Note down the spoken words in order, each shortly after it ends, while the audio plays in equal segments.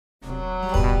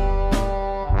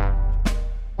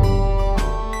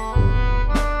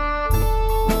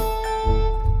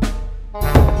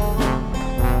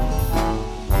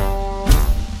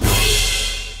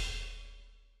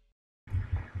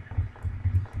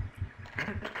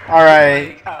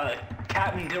Alright. Like,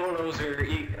 Captain Dildozer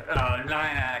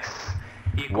 9X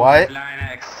equals What?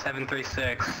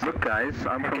 9X736. Look, guys,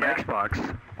 I'm from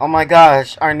Xbox. Oh my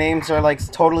gosh, our names are like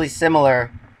totally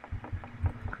similar.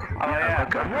 Oh yeah,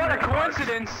 look, I'm what a from Xbox.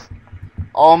 coincidence!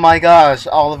 Oh my gosh,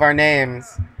 all of our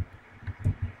names.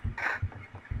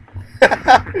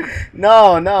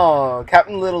 No,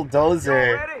 Captain Little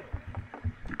Dozer.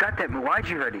 God damn it, why'd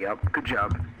you ready up? Good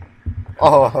job.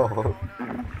 Oh,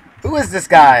 who is this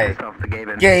guy? Pissed off the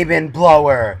Gaben. Gaben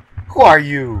Blower. Who are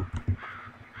you?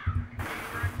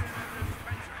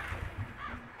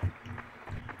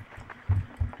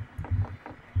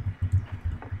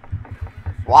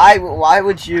 Why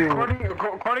would you?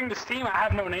 According to Steam, I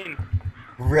have no name.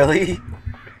 Really?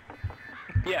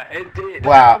 Yeah,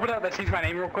 Wow. I opened up that changed my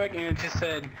name real quick, and it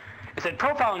said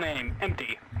profile name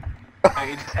empty. Like,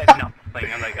 it just had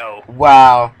nothing. I'm like, oh.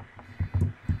 Wow.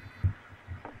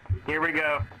 Here we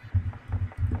go.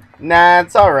 Nah,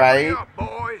 it's alright.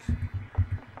 boys?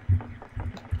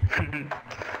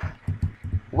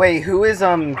 Wait, who is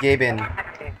Gaben?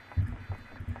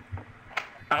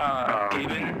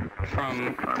 Gaben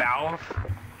from Valve.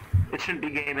 It shouldn't be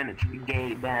Gaben, it should be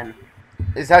Gay Ben.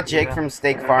 Is that Jake from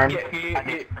Steak Farm?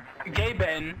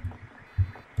 Gaben.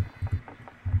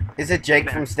 Is it Jake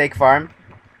from Steak Farm?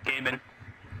 Gaben.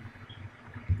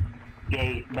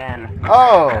 Gay Ben.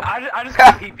 Oh. I just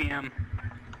got PPM.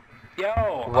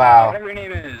 Yo. Wow. Whatever your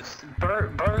name is.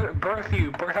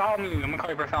 Bartholomew. I'm gonna call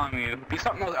you Bartholomew. Be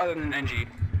something else other than NG.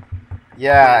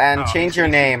 Yeah, and Oh, change your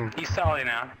name. He's Sully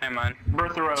now. Never mind.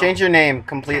 Berthero. Change your name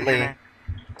completely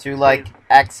to like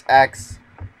XX.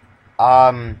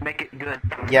 Make it good.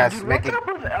 Yes, Dude, make what's it. up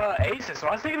with Asus?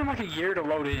 I was taking him like a year to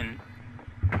load in.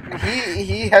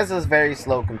 He has a very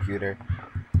slow computer.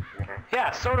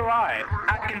 Yeah, so do I.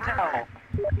 I can tell.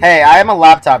 Hey, I am a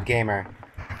laptop gamer.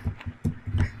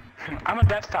 I'm a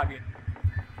desktop gamer.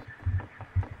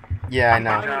 Yeah, I I'm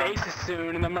buying know. an Asus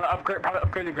soon, and I'm gonna probably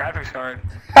upgrade the graphics card.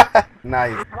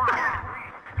 Nice.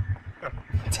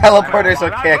 Teleporters Why are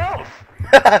not kicked. both?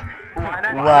 Why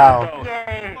not? Wow.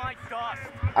 Yay.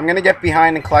 I'm gonna get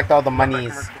behind and collect all the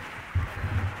monies.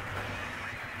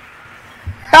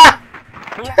 Ha!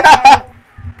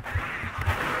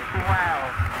 Wow.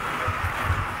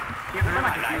 He's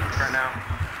really confused right now.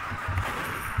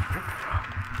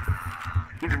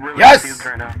 He's really Yes! confused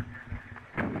right now.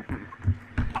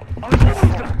 I was gonna use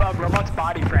the robot's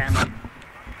body for ammo.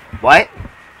 What?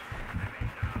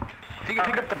 If you can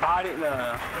pick up the body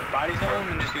zone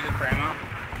and just use it for ammo.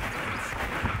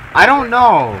 I don't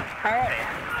know. Alright.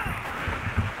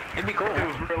 It'd be cool. If it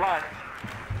was real life,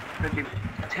 it'd be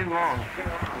too long.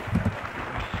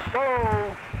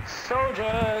 Whoa!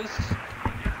 Soldiers!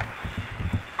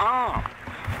 Oh!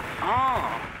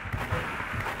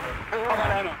 Hold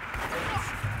on, ammo.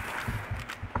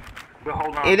 But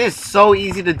hold on. It is so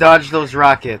easy to dodge those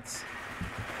rockets.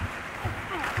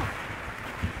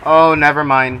 Oh, never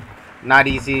mind. Not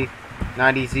easy.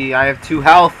 Not easy. I have 2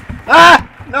 health. Ah!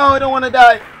 No, I don't want to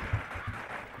die.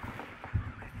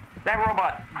 That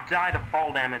robot died of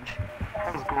fall damage.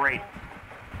 That was great.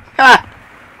 Ha!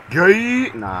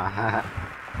 Gay! Nah.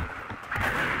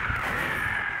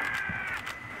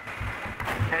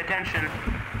 Pay attention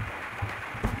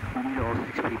We need all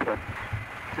 6 people.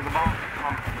 to the bomb,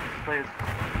 please.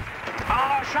 Oh,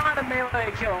 I was trying to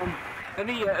melee kill him.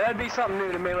 That'd be something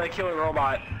new to melee kill a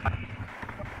robot.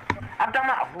 I've done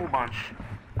that a whole bunch.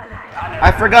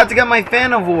 I forgot to get my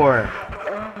Fan of War.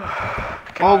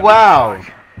 Oh, wow.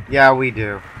 Yeah, we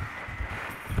do.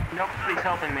 Nobody's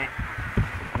helping me.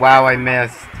 Wow, I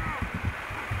missed.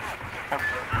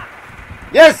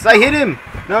 Yes, I hit him.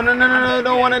 No, I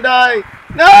don't want to die.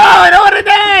 No, I don't want to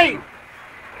die.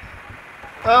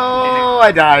 Oh,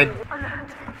 I died.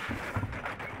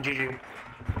 GG.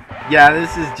 Yeah,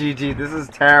 this is GG. This is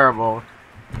terrible.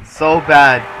 So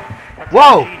bad.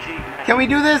 Whoa! GG. Can we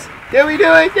do this? Can we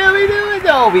do it? Can we do it?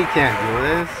 No, we can't do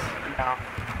this. No.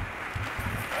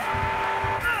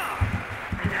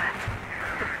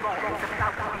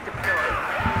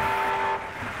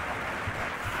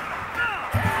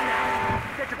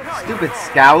 Stupid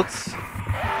scouts.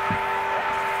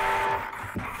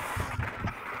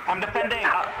 I'm defending.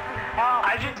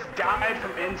 I just died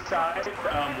from inside.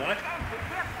 What?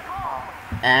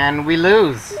 And we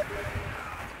lose.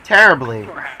 Terribly.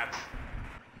 Perhaps.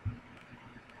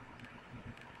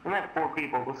 I'm at 4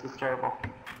 people. This is terrible.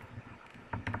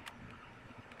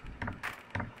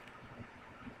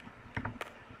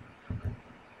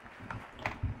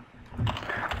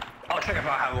 I'll check if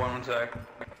I have one sec.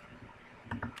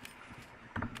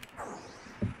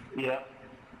 Yeah.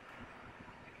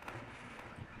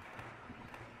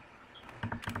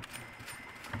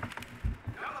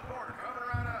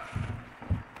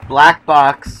 Black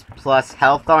box plus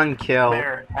health on kill.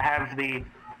 There, I have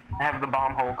the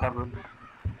bomb hole covered.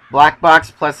 Black box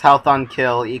plus health on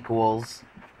kill equals.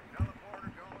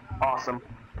 Awesome.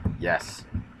 Yes.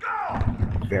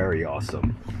 Very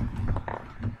awesome.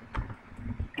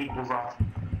 Equals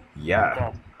awesome.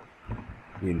 Yeah.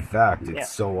 In fact,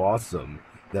 it's so awesome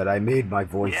that I made my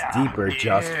voice deeper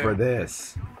just for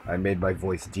this. I made my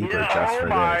voice deeper just for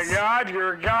this. Oh my god,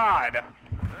 you're God!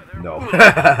 No.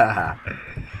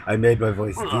 I made my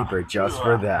voice deeper just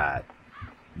for that.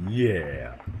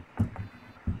 Yeah.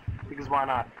 Because why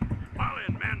not?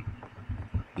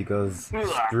 Because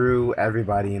screw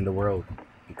everybody in the world.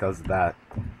 Because of that.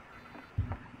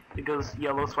 Because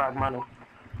yellow swag money.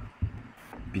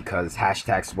 Because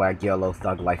hashtag swag yellow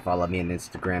thug life, follow me on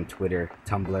Instagram, Twitter,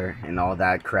 Tumblr, and all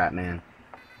that crap, man.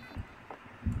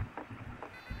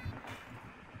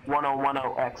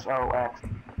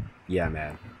 1010XOX. Yeah,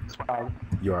 man. Swag.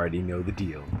 You already know the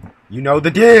deal. You know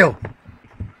the deal!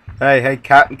 Hey,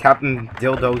 Captain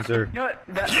Dildozer. You know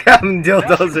what? Captain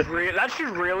Dildozer. That should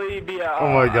really be a.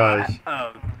 Oh my gosh.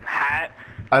 Hat.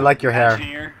 I like your hair.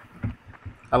 Engineer.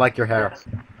 I like your hair.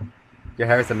 Your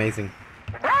hair is amazing.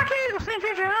 Rocky, send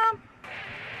your job.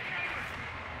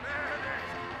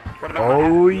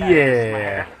 Oh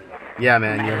yeah. Yeah,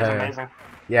 man, My your hair's hair. amazing.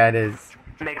 Yeah, it is.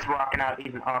 Makes rocking out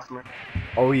even awesomer.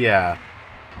 Oh yeah.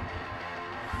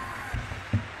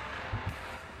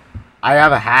 I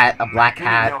have a hat, a black You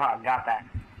didn't know hat. how I got that.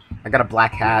 I got a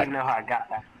black You hat. didn't know how I got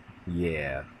that.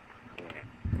 Yeah.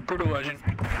 Brutal legend.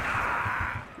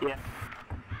 Yeah.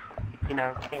 You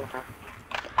know, came from.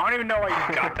 I don't even know why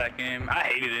you got that game. I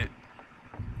hated it.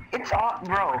 It's all,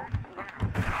 bro.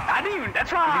 I didn't even.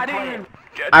 That's why I didn't even.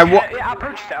 I I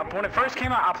purchased it when it first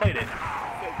came out. I played it.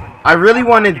 I really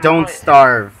wanted Don't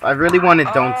Starve. I really wanted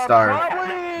Don't Starve.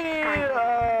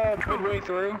 Probably midway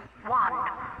through.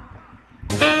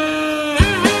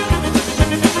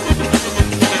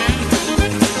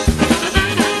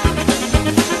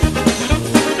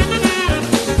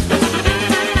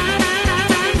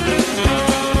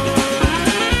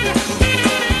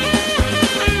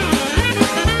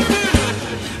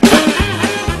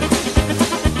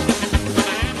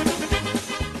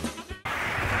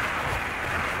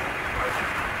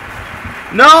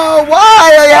 No,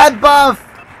 why? I had buff!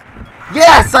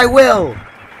 Yes, I will!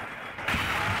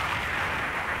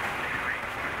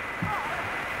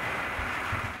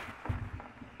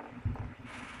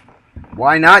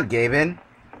 Why not, Gavin?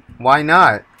 Why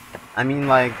not? I mean,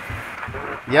 like,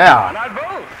 yeah. Not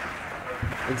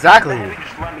both. Exactly. Then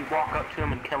just let me walk up to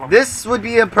him and kill him. This would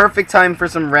be a perfect time for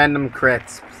some random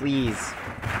crits, please.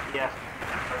 Yes.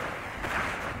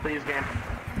 Please, game.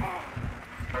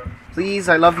 Please,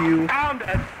 I love you. I'm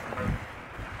dead.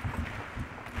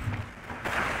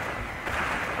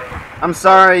 I'm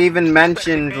sorry I even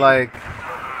mentioned, like...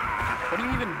 What do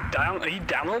you even download? Are you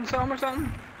downloading something or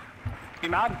something? I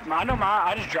mean, I know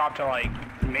I just dropped to like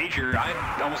major.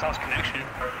 I almost lost connection.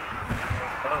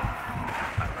 Oh.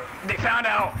 They found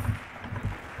out.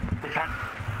 The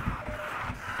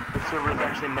server's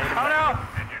actually made of Oh no!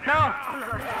 No!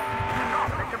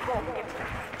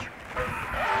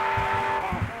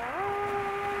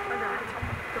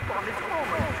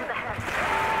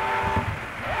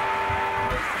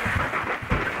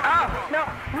 Oh no!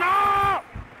 No!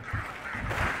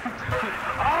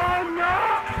 Oh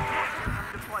no!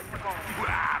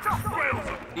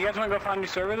 You guys want to go find a new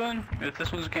server then? If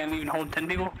this one can't even hold 10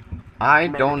 people? I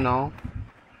don't know.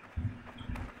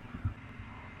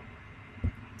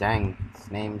 Dang,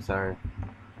 these names are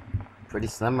pretty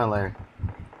similar.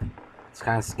 It's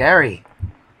kind of scary.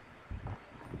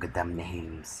 Look at them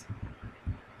names.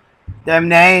 Them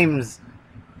names!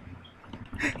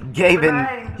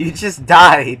 Gavin, you just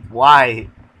died. Why?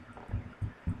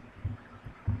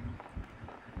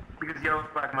 because yellow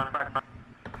swag money.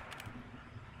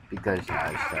 Because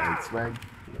hashtag swag.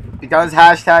 Because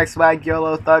hashtag swag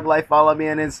YOLO thug life. Follow me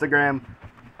on Instagram.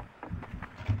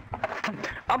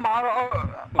 I'm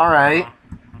out. Alright.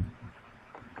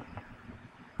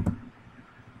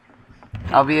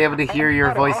 I'll be able to hear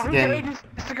your voice again.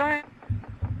 Instagram?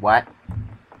 What?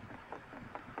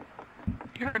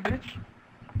 You're a bitch.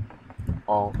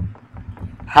 Oh.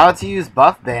 How to use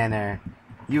buff banner.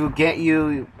 You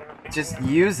just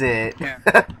use it.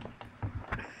 Yeah.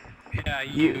 Yeah,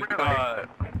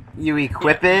 You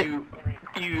equip it.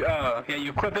 You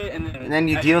equip it and then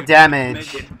you as deal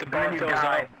damage. The bar fills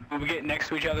up. When we get next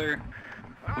to each other,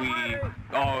 we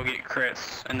all get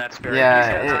crits, and that's very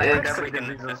Yeah.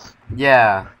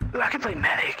 Ooh, I can play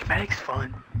medic. Medic's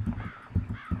fun.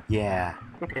 Yeah.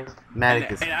 It is.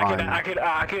 Medic is and fun. I could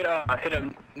hit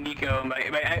a Nico.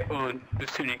 Oh,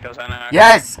 there's 2 Nikos on that.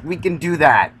 Yes, we can do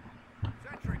that.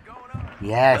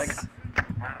 Yes.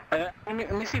 Let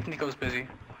me see if Nico's busy.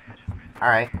 All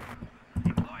right.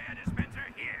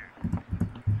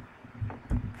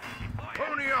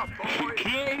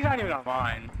 He's not even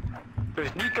online.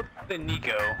 There's Nico and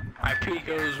Nico. I have 2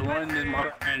 Nicos, one is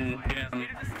my friend Jim.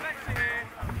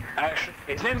 Actually,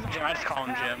 his name's Jim. I just call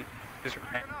him Jim. His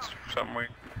name's something weird.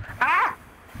 Ah!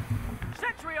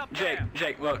 Sentry up Jake, there.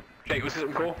 Jake, look. Jake, was this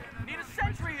something cool? Need a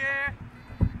sentry here.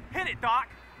 Hit it, Doc.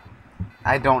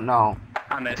 I don't know.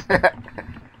 I missed.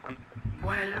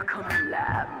 Welcome,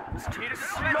 lambs, to Need a the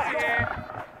dispenser here.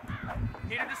 slaughter.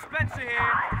 Need a dispenser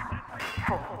here.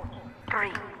 4,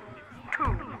 3, 2.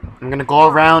 I'm gonna go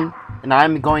around and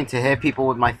I'm going to hit people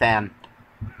with my fan.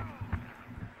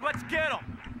 Let's get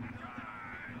him.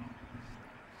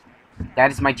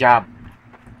 That is my job.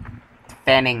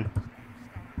 Fanning.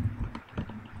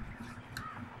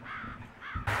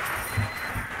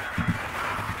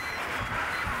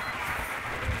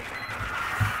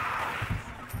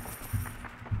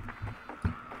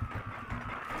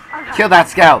 Kill that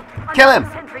scout! Kill him!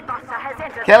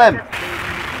 Kill him!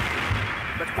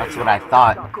 That's what I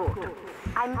thought.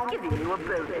 I'm giving you a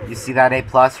bonus. You see that A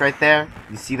plus right there?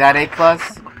 You see that A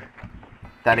plus?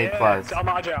 That A Yeah, plus. it's all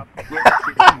my job.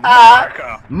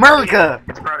 America!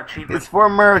 It's about achievement. It's for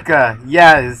America.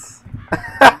 Yes.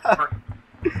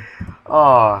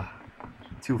 Oh,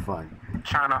 too fun.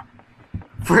 China.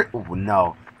 Oh,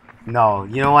 no. No.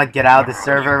 You know what? Get out of the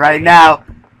server right now.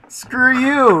 Screw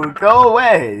you. Go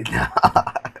away.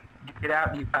 Get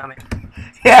out, you coming.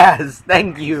 Yes.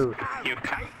 Thank you. You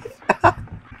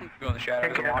go in the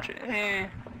shadows and watch it. Eh.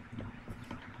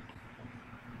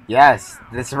 Yes.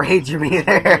 This rage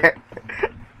meter.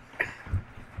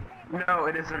 No,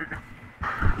 it isn't.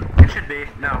 It should be.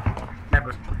 No.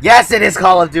 Never. Yes, it is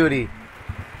Call of Duty.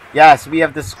 Yes, we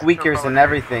have the squeakers and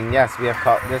everything. Yes, we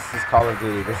have this is Call of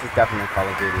Duty. This is definitely Call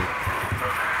of Duty.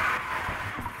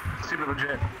 Super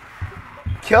legit.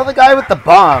 Kill the guy with the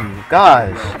bomb.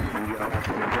 Gosh.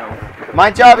 My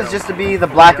job is just to be the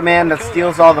black man that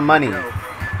steals all the money.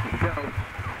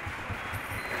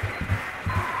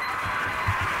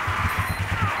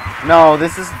 No,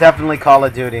 this is definitely Call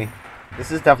of Duty.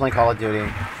 This is definitely Call of Duty.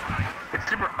 It's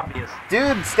super obvious.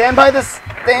 Dude, stand by the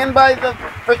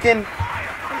freaking.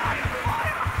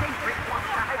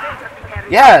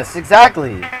 Yes,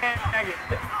 exactly.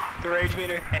 The rage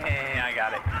meter. I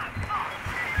got it.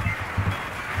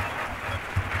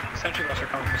 Sentry busts are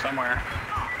coming from somewhere.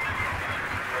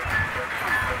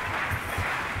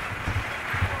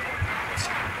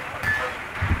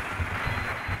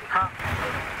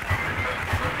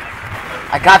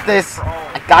 I got this.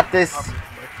 I got this.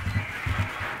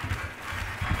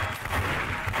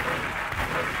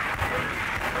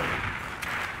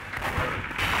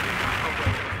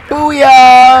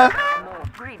 Booyah!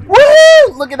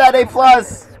 Woo! Look at that A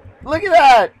plus. Look at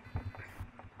that.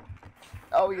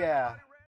 Oh yeah.